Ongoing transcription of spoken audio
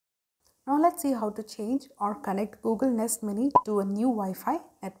Now let's see how to change or connect Google Nest Mini to a new Wi-Fi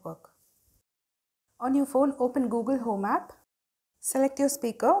network. On your phone, open Google Home app. Select your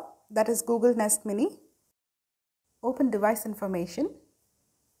speaker, that is Google Nest Mini. Open device information.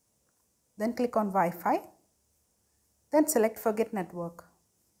 Then click on Wi-Fi. Then select Forget Network.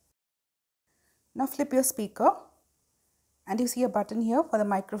 Now flip your speaker and you see a button here for the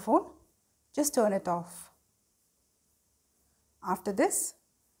microphone. Just turn it off. After this,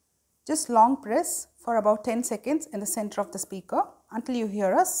 just long press for about 10 seconds in the center of the speaker until you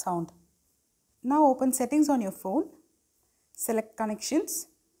hear a sound. Now open Settings on your phone, select Connections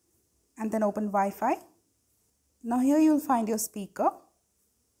and then open Wi-Fi. Now here you will find your speaker.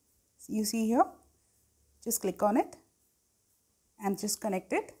 You see here, just click on it and just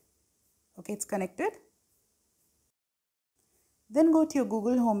connect it. Okay, it's connected. Then go to your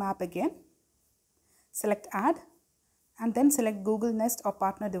Google Home app again, select Add and then select Google Nest or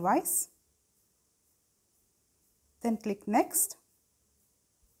Partner Device. Then click Next.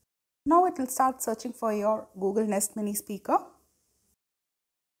 Now it will start searching for your Google Nest Mini speaker.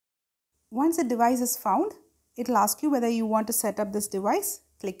 Once the device is found, it will ask you whether you want to set up this device.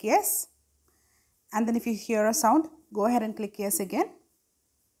 Click Yes. And then if you hear a sound, go ahead and click Yes again.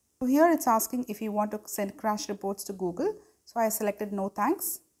 So here it's asking if you want to send crash reports to Google. So I selected No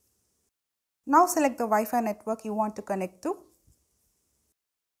Thanks. Now select the Wi-Fi network you want to connect to.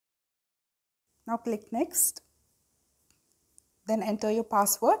 Now click Next. Then enter your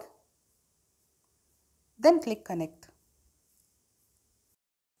password. Then click Connect.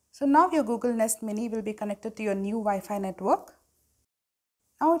 So now your Google Nest Mini will be connected to your new Wi-Fi network.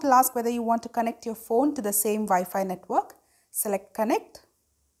 Now it will ask whether you want to connect your phone to the same Wi-Fi network. Select Connect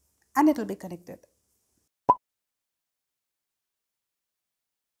and it will be connected.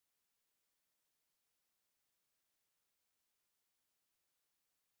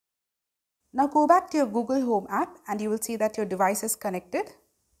 Now go back to your Google Home app and you will see that your device is connected.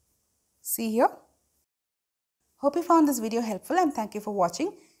 See here. Hope you found this video helpful and thank you for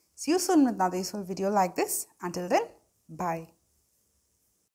watching. See you soon with another useful video like this. Until then, bye.